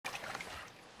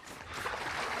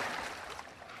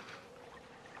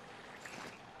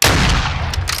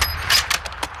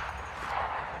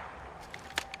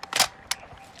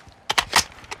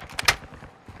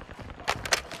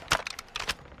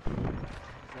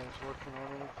working on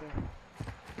anything.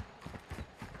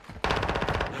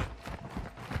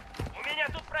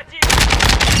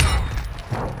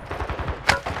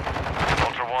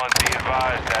 Ultra One, be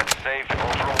advised, that's safe.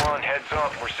 Ultra One, heads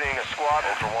up, we're seeing a squad.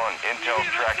 Ultra One, intel's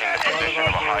tracking the position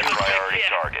of a high priority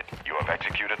target. You have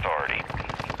execute authority.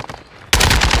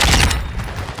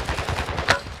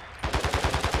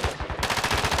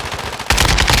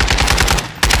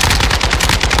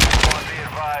 Ultra One, be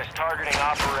advised, targeting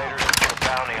operators with a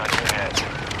bounty on your head.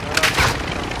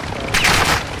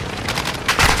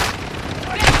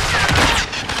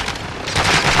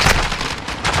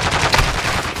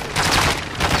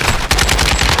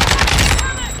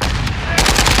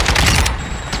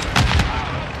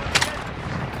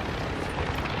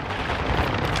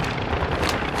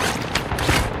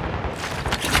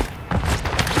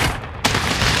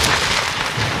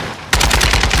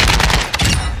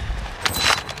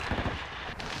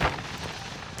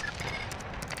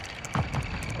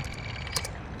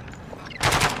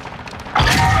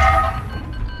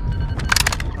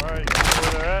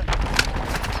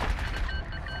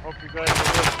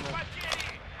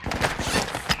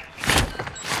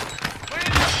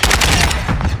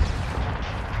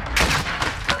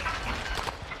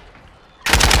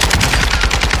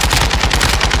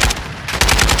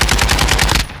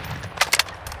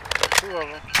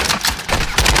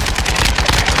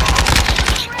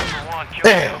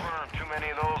 Damn. Too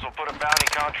many of those will put a bounty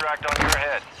contract on your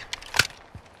head.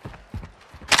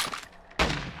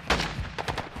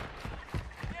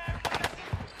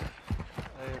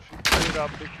 Hey, if you quit, I'll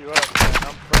pick you up, man.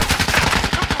 I'm pressing.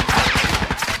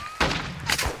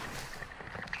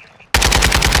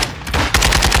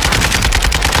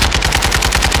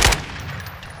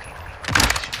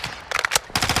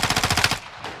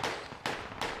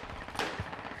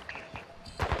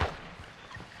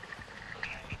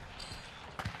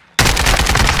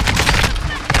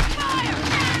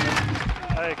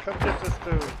 Hey, come get this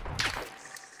dude.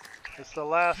 It's the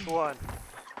last one.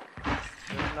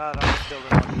 If not, I'm killing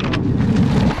myself.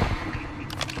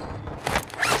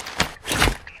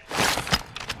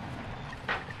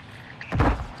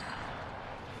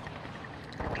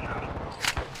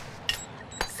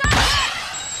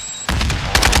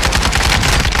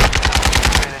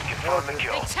 They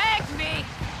tagged me!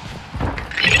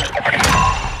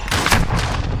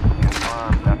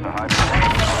 That's a high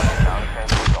priority.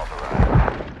 Counter-offensive is authorized.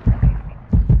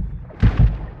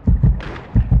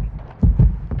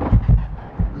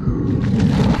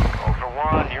 Ultra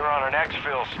One, you're on an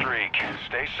exfil streak.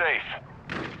 Stay safe.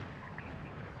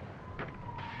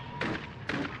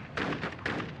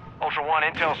 Ultra One,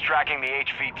 intel's tracking the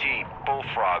HVT,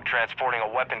 Bullfrog, transporting a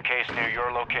weapon case near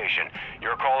your location.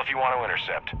 Your call if you want to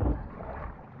intercept.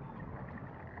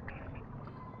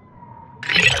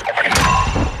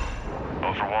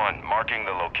 Ultra One, marking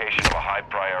the location of a high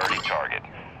priority target.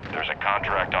 There's a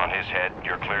contract on his head.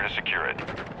 You're clear to secure it.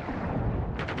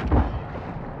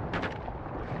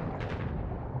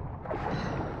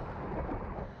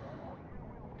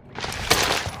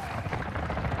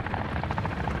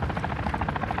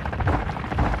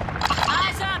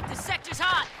 Eyes up! The sector's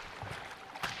hot!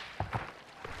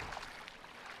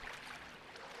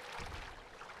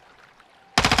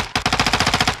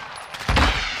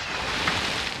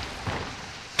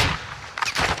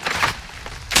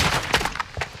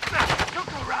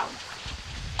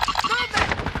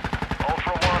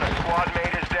 Ultra One, a squad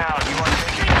mate is down. You are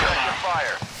taking pressure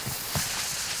fire.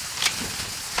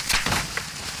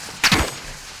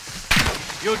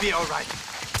 You'll be alright.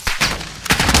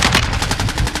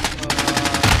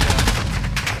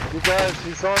 You guys,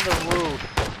 he's on the roof.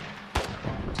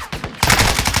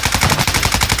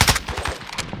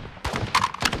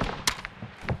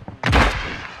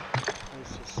 He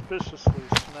suspiciously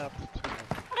snapped it to me.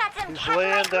 He's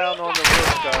laying down on the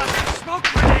roof, guys. Smoke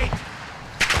grenade!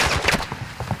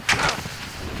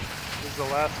 He's the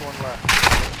last one left.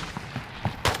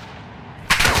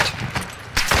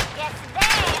 Yes,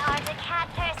 they are the cat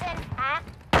person.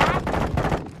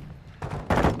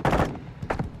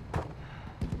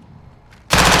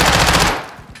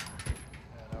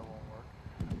 Yeah, that won't work.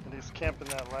 And he's camping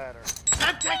that ladder.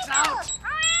 Semtex out!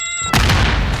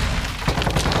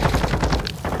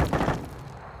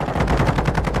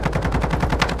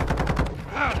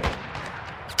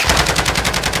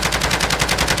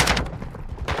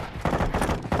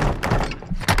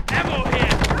 Ammo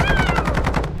here!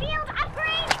 Field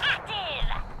upgrade active.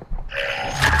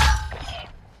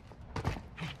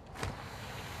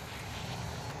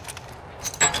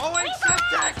 Owing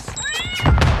Semtex!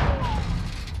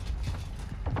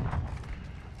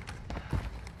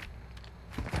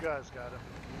 You guys got it.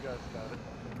 You guys got it.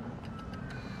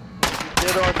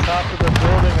 get on top of the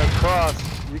building across,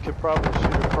 you could probably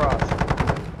shoot across.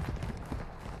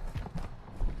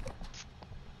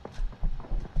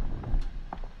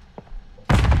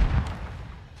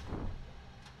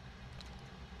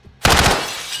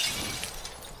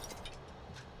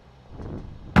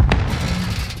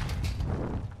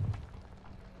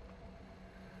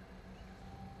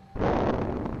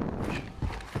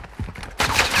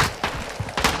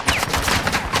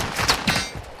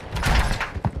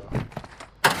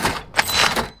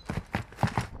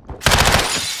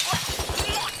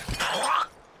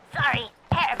 Sorry,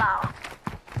 hairball.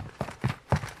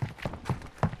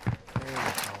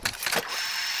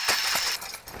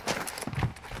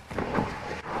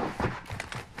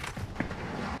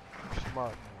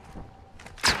 Smart.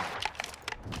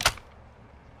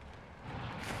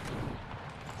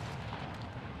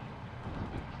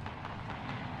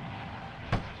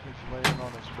 He's laying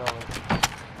on his belly.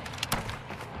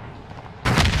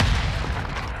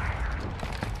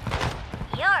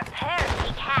 You're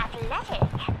pretty athletic.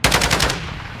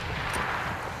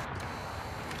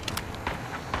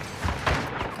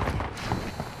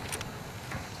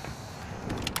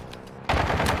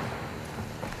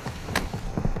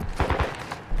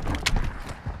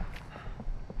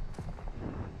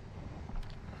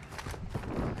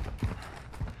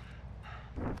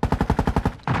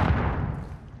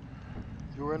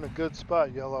 You were in a good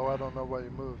spot, Yellow. I don't know why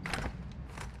you moved.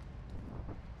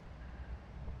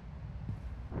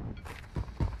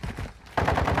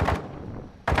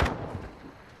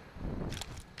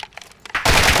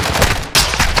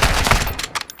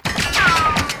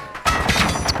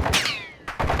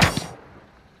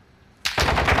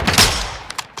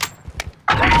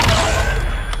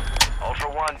 Ultra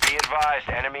One, be advised,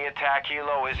 enemy attack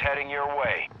helo is heading your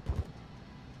way.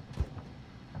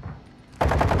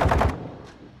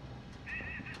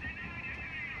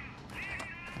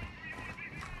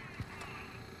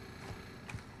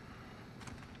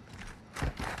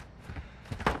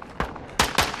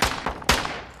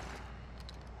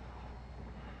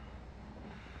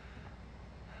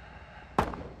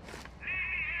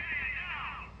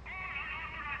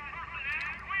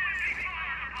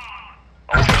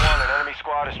 Ultra One, an enemy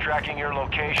squad is tracking your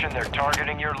location. They're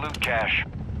targeting your loot cache.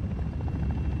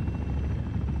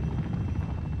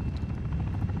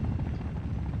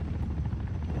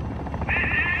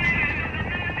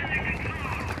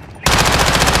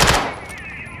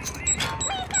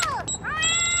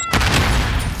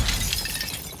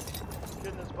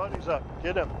 Getting his buddies up.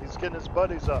 Get him. He's getting his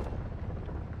buddies up.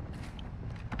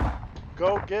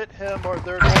 Go get him or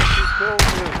they're going to kill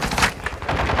you.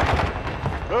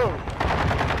 Go.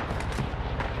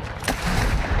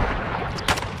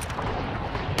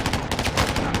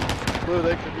 Blue,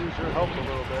 they could use your help a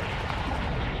little bit.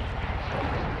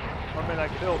 I mean, I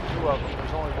killed 2 of them.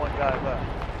 There's only 1 guy left.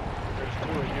 There's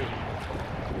 2 of you.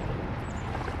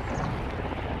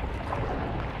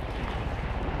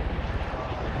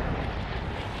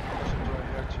 Just enjoy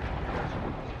the action. You guys are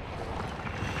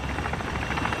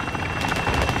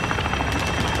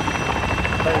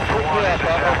Hey, pick me up.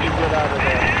 I'll help you get out of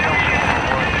there.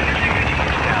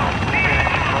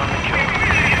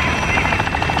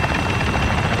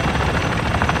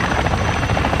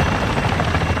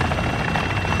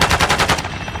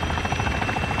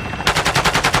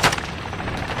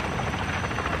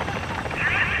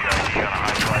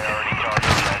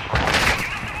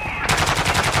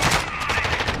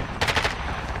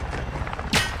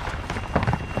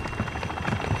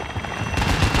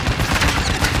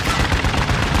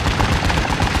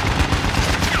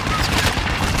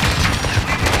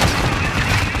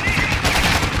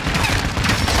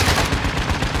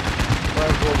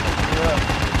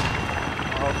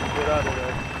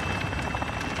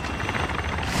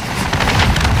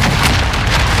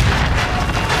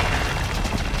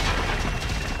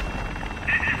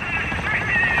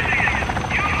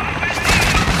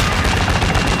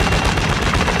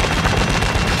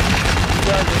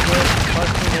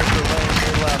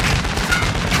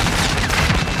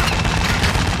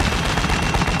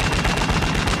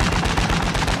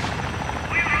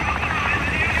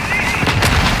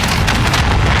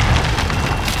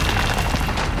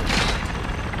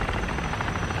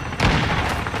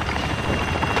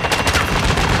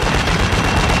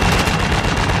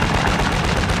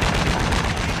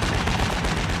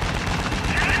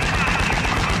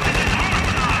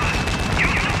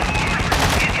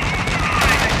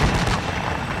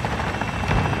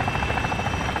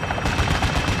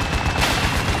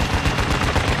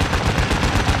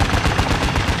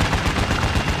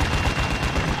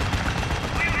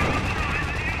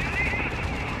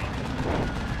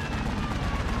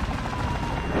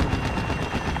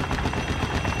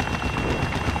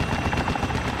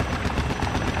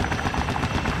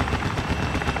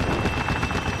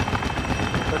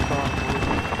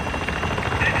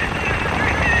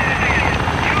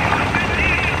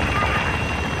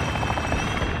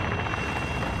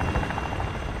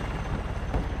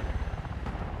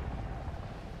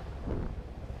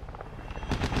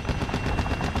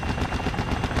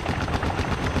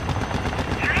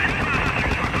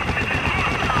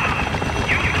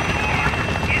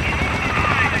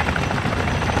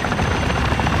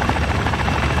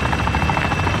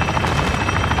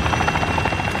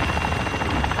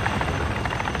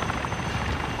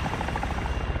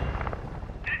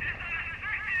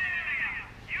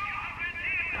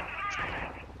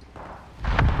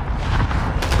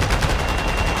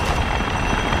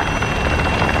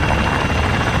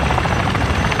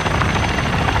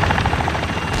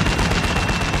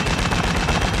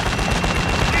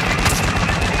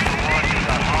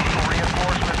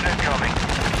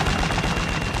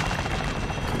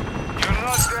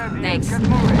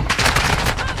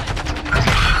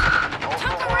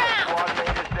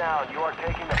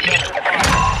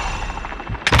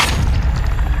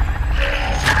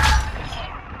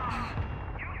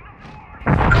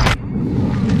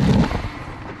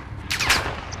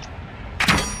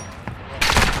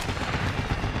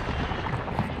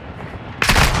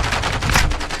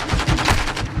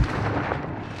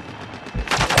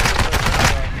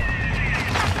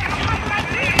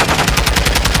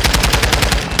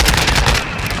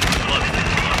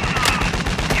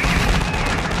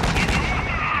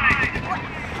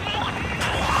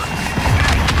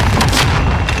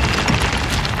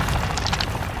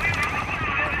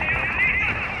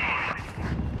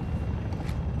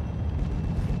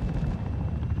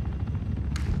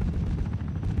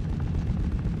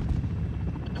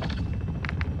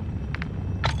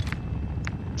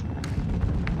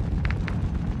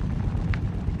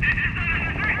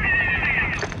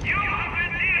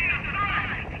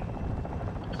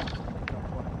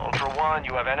 Ultra One,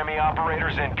 you have enemy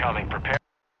operators incoming. Prepare.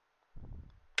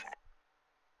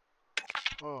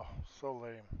 Oh, so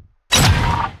lame.